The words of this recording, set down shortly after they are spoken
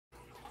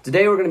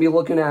Today we're going to be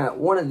looking at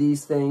one of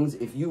these things.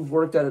 If you've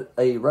worked at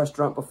a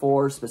restaurant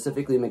before,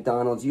 specifically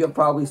McDonald's, you have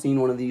probably seen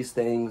one of these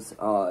things.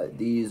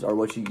 These are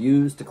what you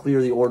use to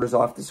clear the orders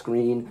off the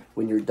screen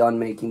when you're done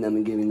making them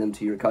and giving them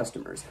to your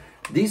customers.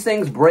 These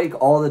things break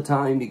all the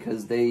time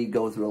because they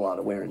go through a lot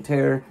of wear and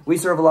tear. We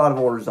serve a lot of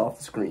orders off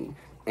the screen,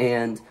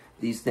 and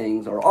these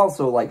things are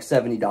also like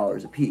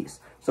 $70 a piece.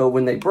 So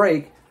when they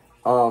break,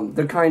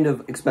 they're kind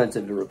of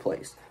expensive to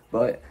replace.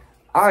 But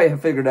I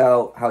have figured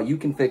out how you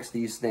can fix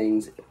these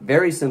things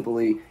very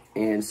simply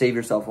and save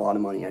yourself a lot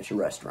of money at your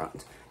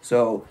restaurant.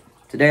 So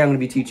today I'm going to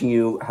be teaching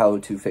you how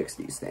to fix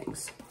these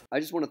things.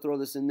 I just want to throw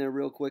this in there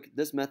real quick.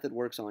 This method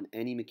works on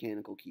any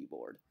mechanical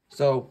keyboard.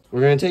 So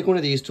we're going to take one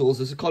of these tools.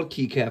 This is called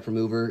keycap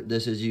remover.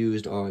 This is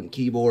used on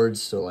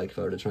keyboards. So like if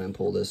I were to try and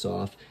pull this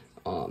off,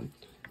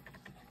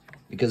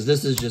 because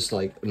this is just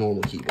like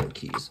normal keyboard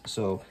keys.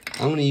 So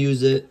I'm going to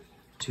use it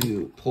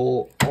to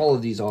pull all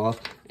of these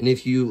off. And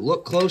if you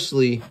look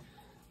closely,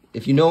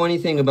 if you know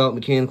anything about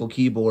mechanical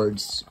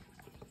keyboards,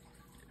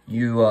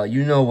 you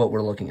know what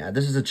we're looking at.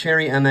 This is a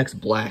Cherry MX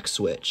Black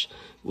switch,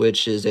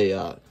 which is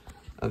a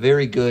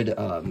very good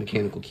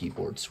mechanical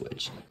keyboard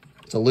switch.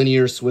 It's a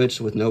linear switch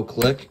with no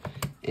click,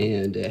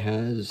 and it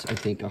has, I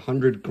think,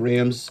 100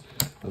 grams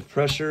of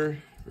pressure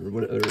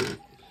or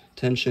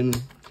tension.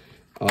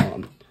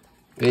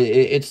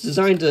 It's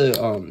designed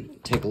to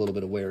take a little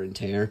bit of wear and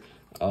tear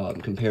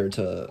compared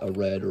to a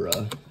red or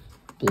a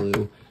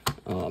blue.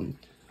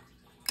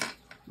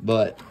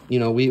 But, you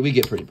know, we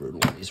get pretty brutal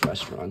in these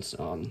restaurants.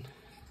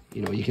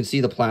 You know, you can see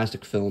the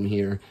plastic film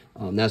here.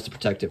 That's to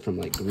protect it from,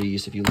 like,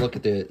 grease. If you look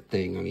at the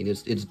thing, I mean,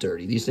 it's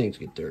dirty. These things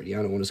get dirty.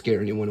 I don't want to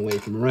scare anyone away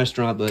from a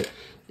restaurant, but,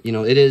 you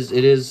know, it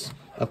is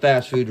a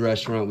fast food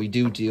restaurant. We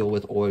do deal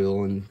with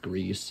oil and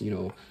grease, you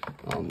know.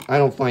 I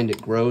don't find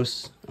it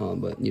gross,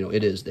 but, you know,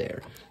 it is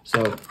there.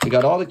 So we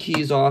got all the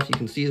keys off. You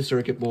can see the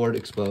circuit board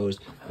exposed.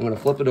 I'm going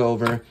to flip it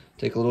over,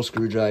 take a little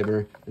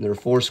screwdriver, and there are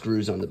 4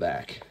 screws on the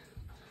back.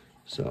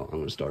 So I'm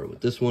going to start with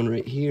this one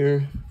right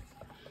here,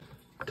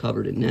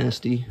 covered in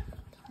nasty.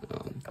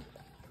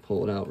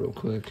 Pull it out real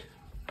quick.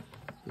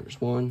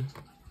 There's one.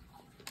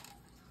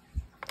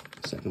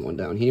 Second one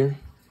down here.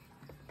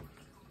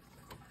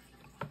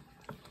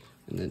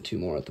 And then 2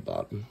 more at the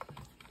bottom.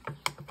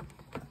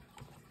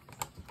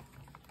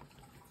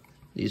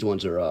 These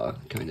ones are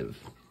kind of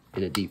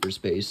in a deeper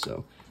space,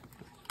 so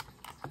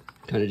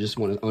kind of just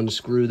want to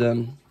unscrew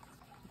them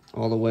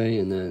all the way,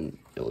 and then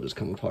it'll just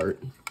come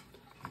apart.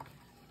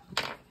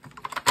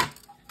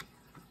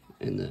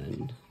 And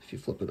then if you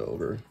flip it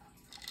over,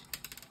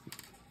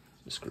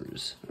 the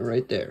screws are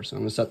right there. So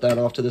I'm going to set that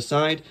off to the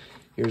side.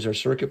 Here's our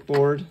circuit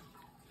board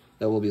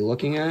that we'll be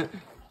looking at.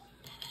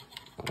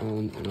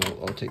 And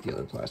I'll take the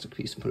other plastic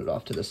piece and put it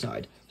off to the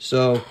side.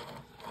 So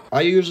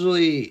I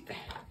usually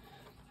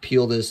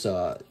peel this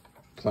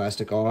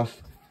plastic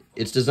off.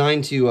 It's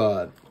designed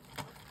to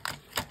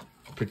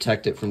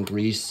protect it from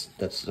grease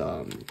that's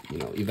you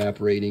know,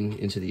 evaporating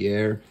into the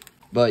air.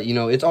 But, you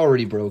know, it's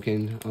already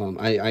broken.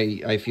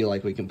 I feel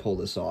like we can pull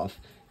this off.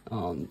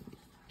 You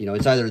know,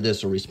 it's either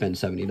this or we spend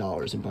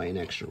 $70 and buy an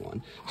extra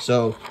one.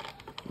 So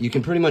you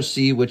can pretty much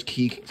see which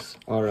keys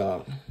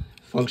are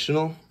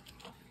functional,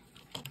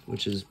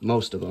 which is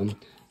most of them.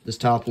 This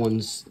top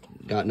one's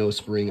got no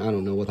spring. I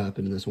don't know what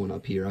happened to this one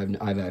up here.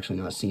 I've actually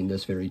not seen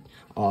this very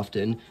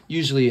often.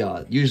 Usually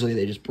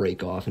they just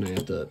break off and I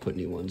have to put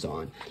new ones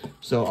on.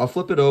 So I'll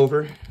flip it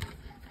over.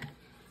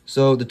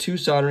 So the 2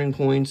 soldering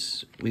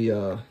points we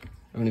are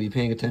going to be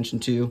paying attention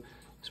to.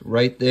 So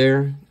right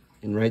there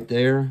and right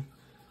there,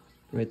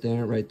 right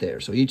there, right there.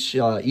 So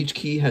each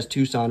key has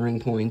 2 soldering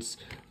points.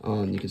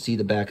 You can see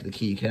the back of the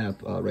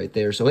keycap right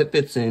there. So it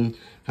fits in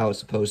how it's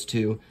supposed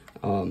to.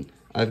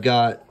 I've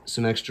got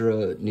some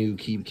extra new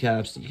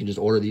keycaps. You can just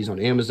order these on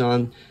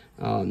Amazon.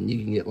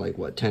 You can get like,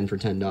 what, 10 for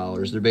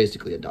 $10. They're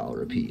basically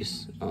 $1 a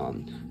piece,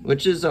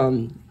 which is,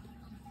 you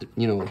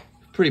know,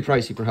 pretty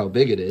pricey for how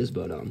big it is,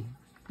 but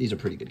these are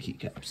pretty good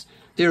keycaps.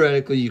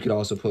 Theoretically, you could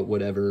also put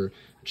whatever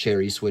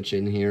cherry switch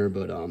in here,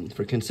 but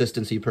for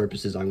consistency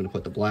purposes, I'm going to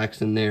put the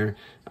blacks in there.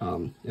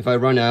 If I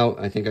run out,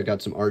 I think I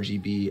got some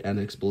RGB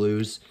MX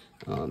blues,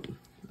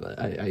 but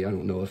I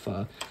don't know if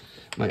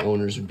my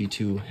owners would be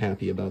too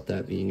happy about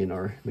that being in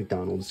our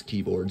McDonald's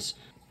keyboards.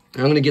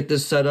 I'm going to get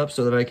this set up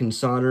so that I can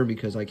solder,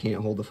 because I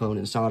can't hold the phone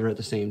and solder at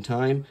the same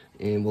time,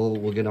 and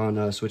we'll get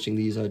on switching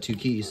these 2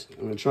 keys.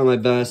 I'm going to try my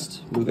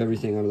best, move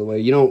everything out of the way.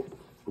 You don't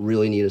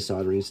really need a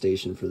soldering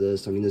station for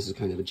this. I mean, this is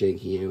kind of a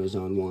janky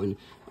Amazon one.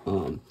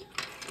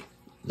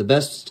 The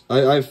best,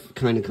 I've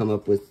kind of come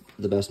up with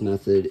the best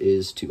method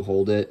is to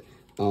hold it.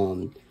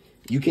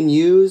 You can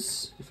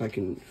use, if I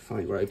can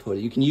find where I put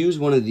it, you can use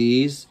one of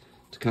these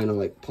to kind of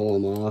like pull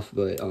them off,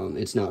 but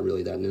it's not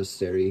really that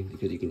necessary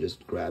because you can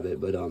just grab it.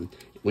 But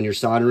when you're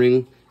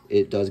soldering,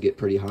 it does get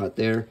pretty hot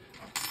there.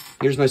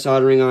 Here's my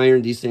soldering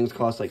iron. These things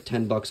cost like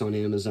 10 bucks on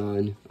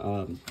Amazon.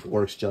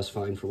 Works just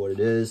fine for what it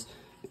is.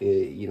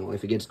 You know,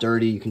 if it gets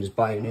dirty, you can just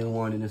buy a new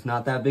one, and it's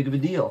not that big of a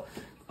deal.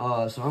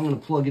 So I'm going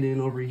to plug it in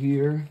over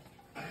here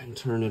and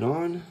turn it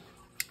on.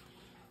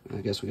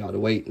 I guess we gotta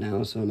wait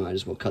now, so I might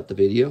as well cut the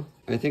video.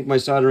 I think my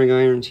soldering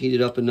iron's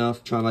heated up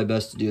enough. Try my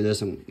best to do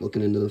this. I'm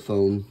looking into the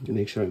phone to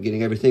make sure I'm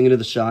getting everything into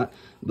the shot.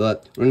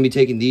 But we're gonna be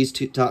taking these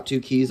top two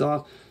keys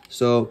off.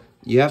 So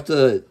you have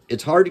to,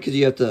 it's hard because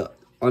you have to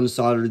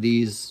unsolder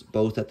these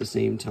both at the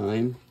same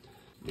time.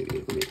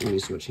 Maybe let me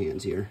switch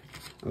hands here.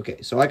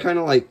 Okay, so I kind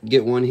of like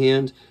get one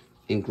hand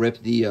and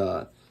grip the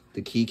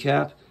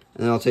keycap,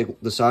 and then I'll take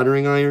the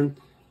soldering iron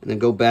and then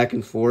go back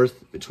and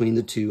forth between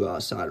the two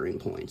soldering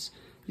points,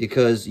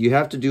 because you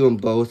have to do them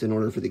both in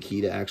order for the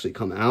key to actually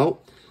come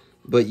out.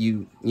 But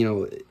you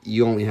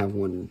only have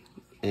one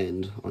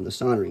end on the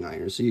soldering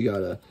iron, so you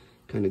gotta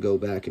kind of go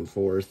back and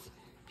forth,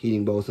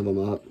 heating both of them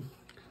up,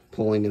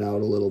 pulling it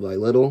out a little by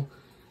little.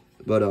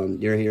 But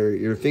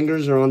your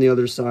fingers are on the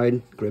other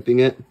side, gripping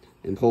it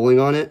and pulling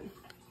on it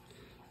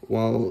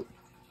while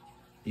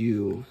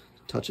you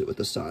touch it with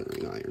the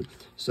soldering iron.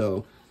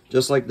 So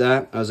just like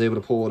that, I was able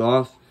to pull it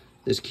off.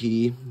 This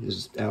key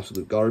is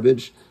absolute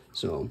garbage,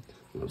 so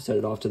I'm gonna set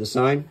it off to the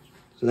side.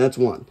 So that's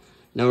one.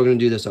 Now we're gonna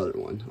do this other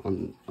one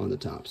on the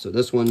top. So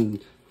this one,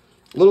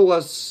 a little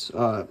less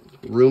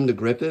room to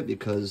grip it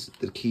because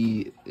the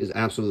key is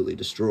absolutely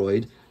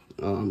destroyed,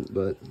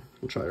 but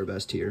we'll try our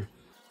best here.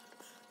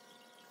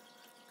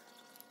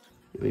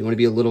 You want to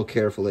be a little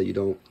careful that you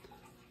don't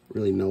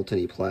really melt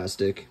any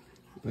plastic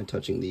by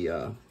touching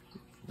the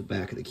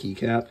back of the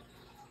keycap.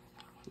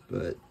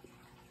 But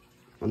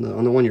on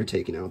the one you're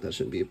taking out, that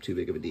shouldn't be too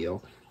big of a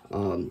deal.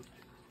 Now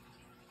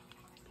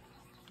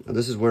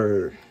this is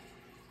where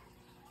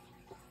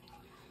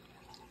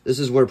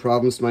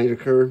problems might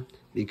occur,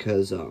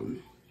 because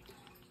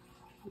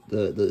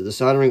the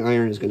soldering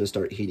iron is going to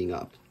start heating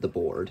up the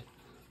board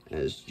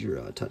as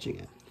you're touching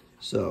it.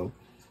 So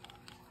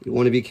you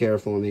want to be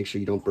careful and make sure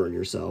you don't burn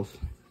yourself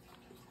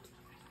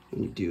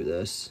when you do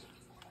this.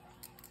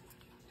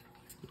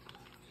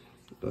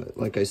 But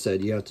like I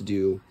said, you have to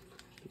do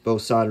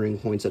both soldering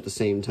points at the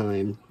same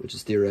time, which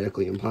is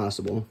theoretically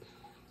impossible.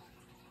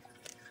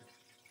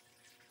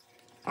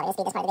 I'm going to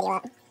speed this part of the video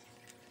up.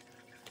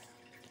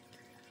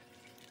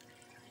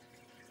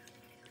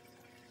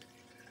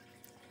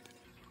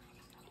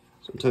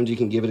 Sometimes you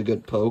can give it a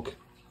good poke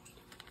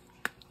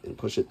and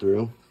push it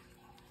through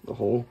the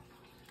hole.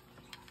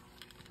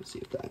 Let's see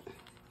if that...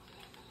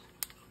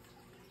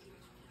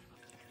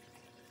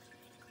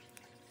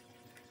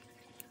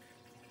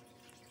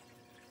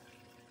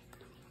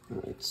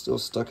 Alright, still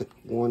stuck at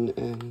one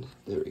end.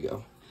 There we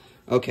go.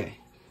 Okay,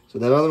 so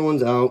that other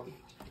one's out.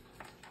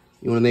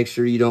 You want to make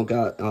sure you don't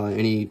got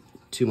any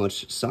too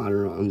much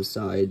solder on the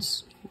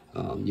sides.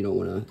 You don't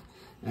want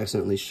to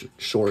accidentally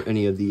short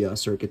any of the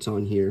circuits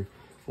on here,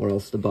 or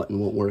else the button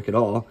won't work at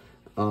all.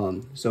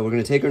 So we're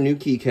going to take our new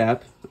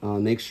keycap,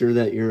 make sure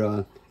that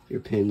your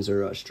pins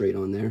are straight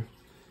on there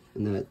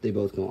and that they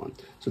both go on.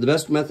 So the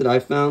best method I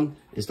found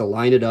is to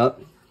line it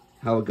up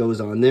how it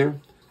goes on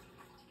there.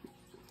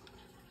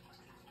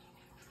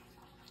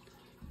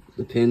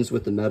 The pins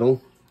with the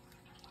metal,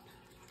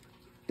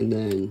 and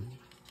then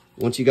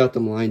once you got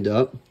them lined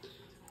up,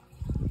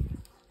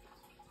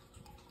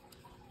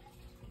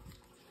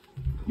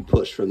 you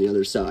push from the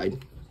other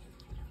side,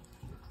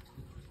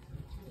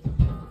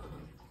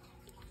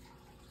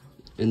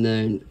 and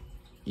then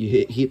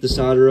you heat the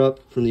solder up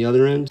from the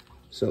other end.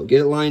 So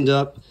get it lined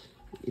up.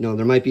 You know,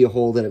 there might be a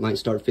hole that it might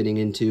start fitting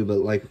into, but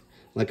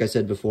like I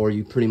said before,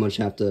 you pretty much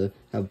have to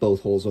have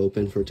both holes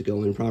open for it to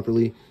go in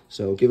properly.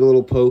 So give it a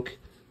little poke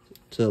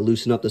to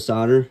loosen up the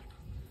solder,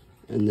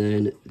 and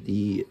then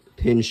the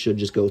pin should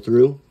just go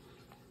through.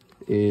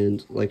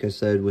 And like I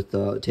said, with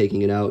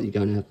taking it out, you're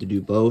gonna have to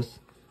do both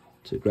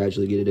to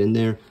gradually get it in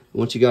there.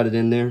 Once you got it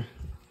in there,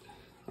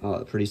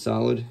 pretty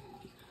solid,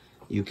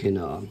 you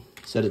can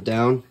set it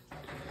down.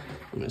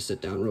 I'm gonna sit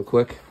down real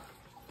quick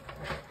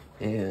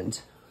and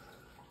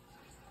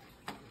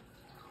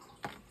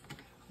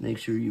make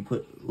sure you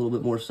put a little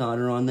bit more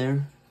solder on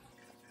there.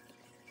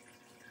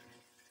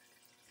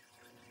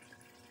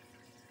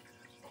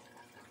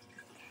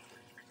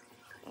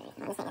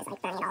 This thing is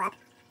like burning it all up.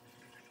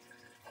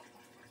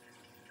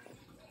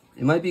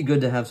 It might be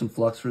good to have some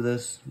flux for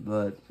this,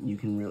 but you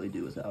can really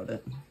do without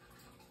it.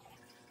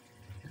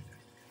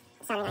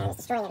 Soldering iron is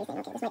destroying everything.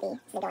 Okay, this might be going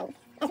as well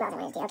as I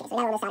wanted to. Okay, so we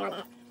got a little solder on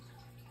that.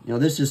 You know,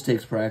 this just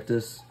takes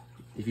practice.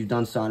 If you've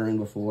done soldering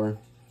before,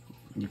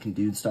 you can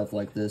do stuff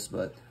like this,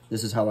 but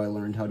this is how I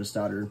learned how to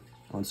solder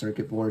on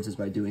circuit boards, is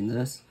by doing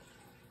this.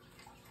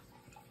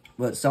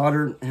 But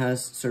solder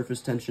has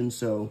surface tension,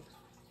 so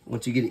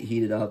once you get it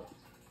heated up,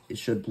 it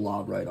should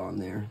blob right on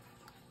there.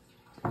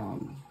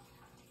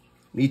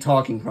 Me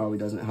talking probably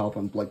doesn't help.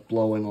 I'm like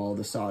blowing all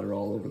the solder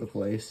all over the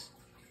place.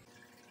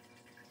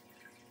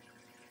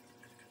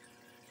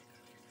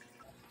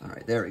 All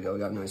right, there we go. We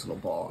got a nice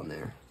little ball on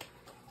there.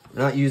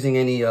 We're not using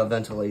any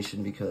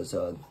ventilation because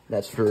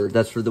that's for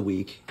the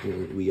week.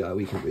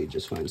 We can read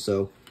just fine.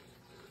 So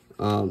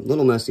a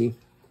little messy,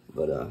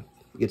 but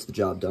it gets the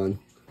job done.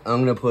 I'm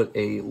gonna put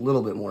a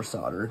little bit more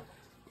solder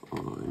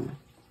on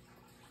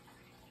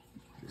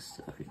this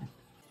side.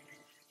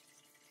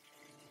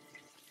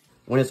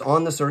 When it's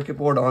on the circuit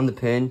board, on the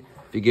pin,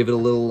 If you give it a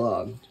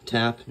little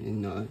tap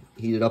and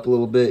heat it up a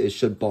little bit, it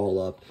should ball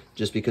up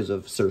just because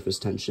of surface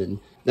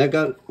tension. That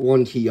got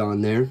one key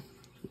on there.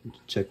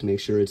 Check to make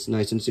sure it's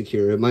nice and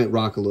secure. It might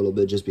rock a little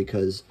bit just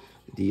because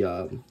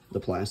the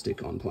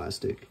plastic on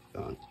plastic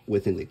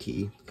within the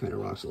key kind of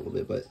rocks a little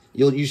bit, but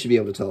you should be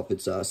able to tell if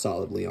it's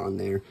solidly on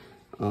there.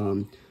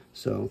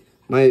 So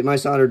my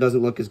solder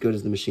doesn't look as good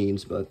as the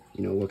machine's, but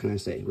you know, what can I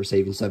say? We're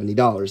saving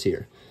 $70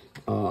 here.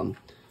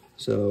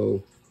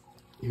 So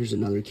here's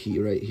another key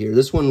right here.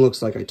 This one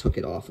looks like I took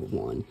it off of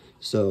one,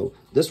 so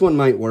this one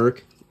might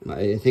work.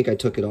 I think I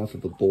took it off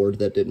of a board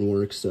that didn't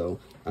work, so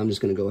I'm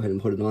just going to go ahead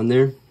and put it on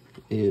there,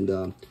 and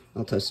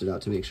I'll test it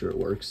out to make sure it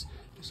works.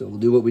 So we'll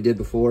do what we did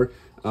before.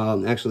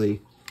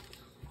 Actually,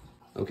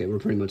 okay, we're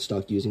pretty much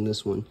stuck using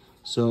this one.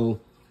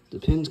 So the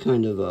pin's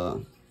kind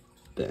of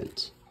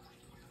bent.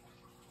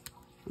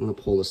 I'm going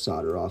to pull the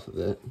solder off of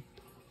it.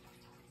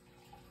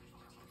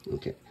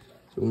 Okay,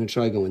 so we're going to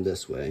try going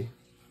this way.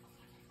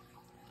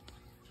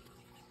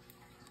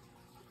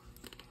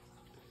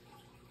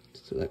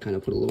 So that kind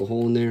of put a little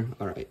hole in there.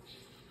 All right.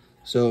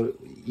 So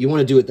you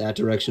want to do it that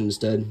direction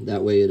instead.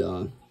 That way it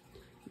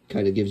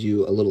kind of gives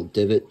you a little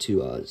divot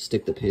to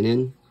stick the pin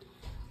in.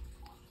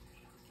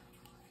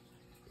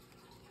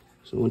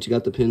 So once you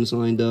got the pins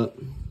lined up,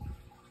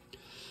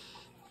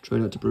 try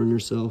not to burn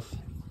yourself.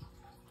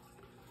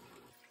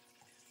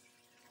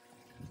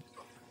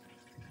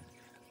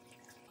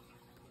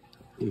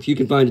 If you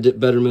can find a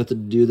better method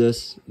to do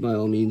this, by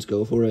all means,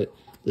 go for it.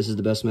 This is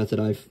the best method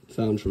I've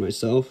found for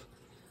myself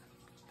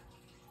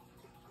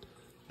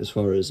as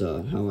far as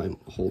how I'm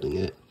holding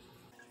it.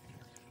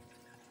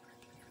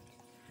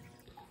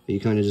 You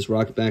kind of just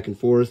rock it back and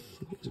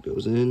forth as it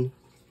goes in.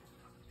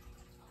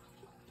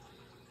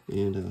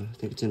 And I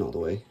think it's in all the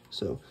way.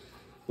 So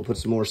we'll put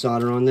some more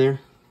solder on there,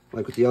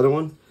 like with the other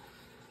one.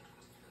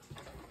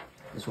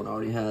 This one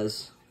already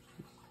has,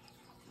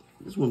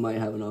 this one might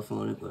have enough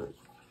on it, but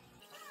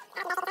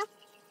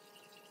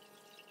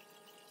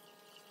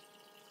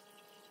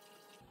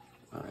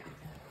all right,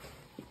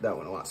 that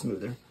one a lot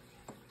smoother.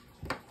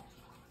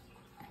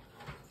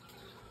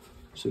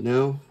 So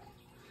now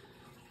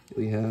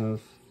we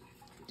have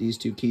these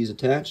two keys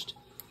attached,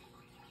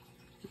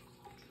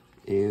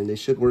 and they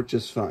should work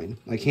just fine.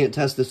 I can't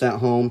test this at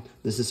home.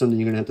 This is something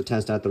you're gonna have to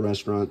test at the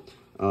restaurant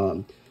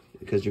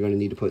because you're gonna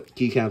need to put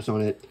keycaps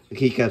on it. The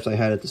keycaps I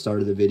had at the start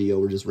of the video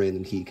were just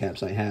random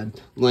keycaps I had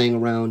laying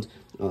around.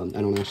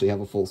 I don't actually have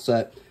a full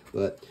set,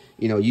 but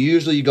you know,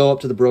 you go up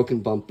to the broken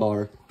bump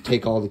bar,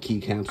 take all the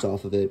keycaps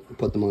off of it,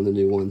 put them on the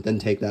new one, then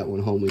take that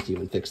one home with you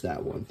and fix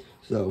that one.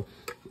 So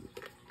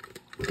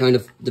kind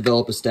of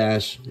develop a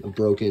stash of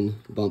broken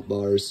bump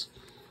bars.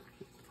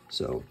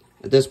 So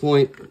at this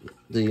point,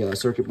 the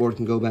circuit board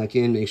can go back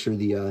in, make sure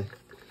the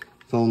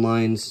phone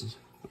lines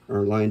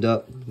are lined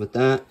up with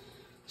that.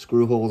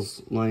 Screw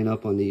holes line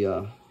up on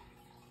the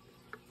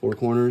four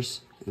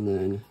corners, and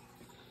then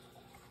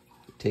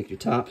take your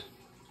top.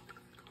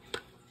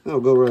 That'll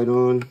go right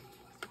on.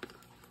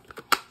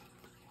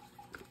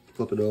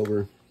 Flip it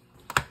over.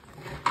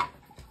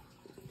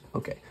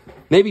 Okay.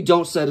 Maybe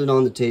don't set it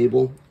on the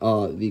table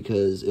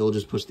because it'll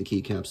just push the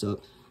keycaps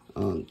up.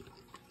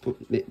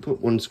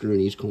 Put one screw in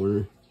each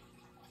corner.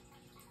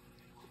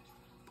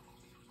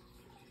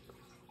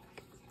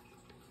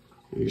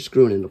 You're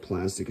screwing into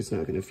plastic. It's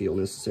not going to feel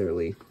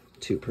necessarily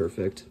too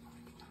perfect,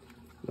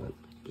 but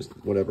just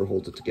whatever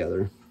holds it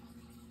together.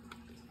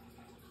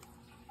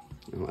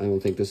 I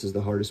don't think this is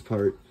the hardest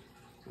part.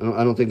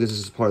 I don't think this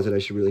is the part that I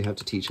should really have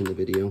to teach in the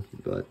video,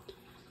 but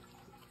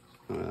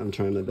I'm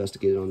trying my best to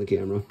get it on the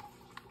camera.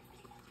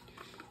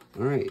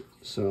 Alright,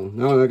 so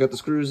now that I got the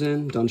screws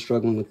in, done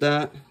struggling with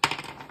that,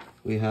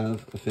 we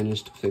have a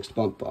finished fixed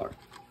bump bar.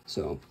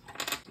 So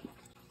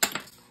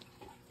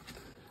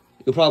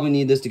you'll probably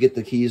need this to get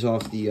the keys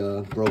off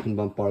the broken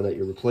bump bar that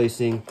you're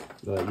replacing,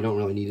 but you don't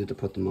really need it to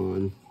put them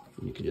on.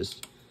 You can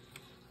just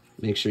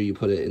make sure you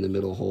put it in the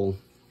middle hole.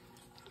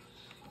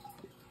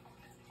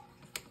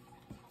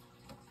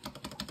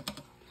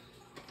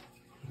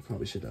 I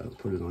probably should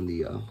put it on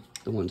the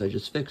ones I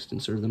just fixed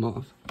and serve them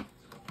off.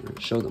 Or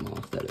show them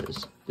off, that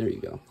is. There you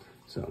go.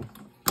 So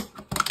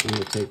I'm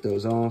going to take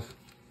those off.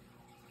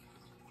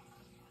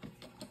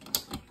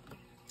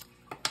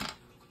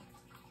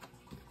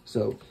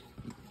 So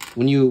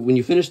when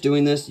you finish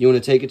doing this, you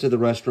want to take it to the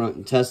restaurant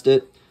and test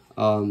it.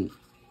 When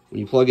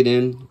you plug it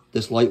in,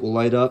 this light will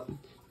light up,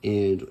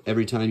 and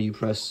every time you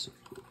press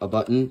a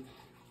button,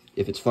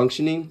 if it's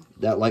functioning,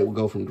 that light will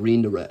go from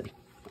green to red.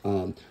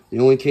 The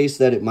only case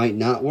that it might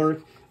not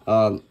work,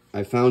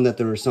 I found that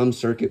there are some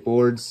circuit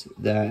boards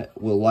that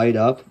will light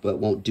up but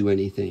won't do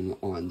anything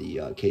on the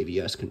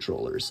KVS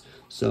controllers.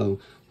 So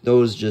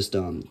those just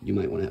you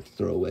might want to have to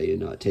throw away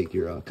and take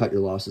your cut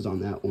your losses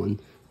on that one,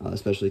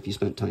 especially if you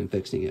spent time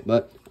fixing it.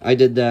 But I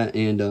did that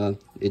and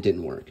it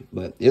didn't work.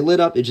 But it lit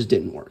up, it just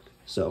didn't work.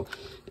 So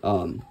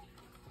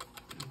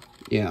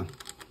yeah,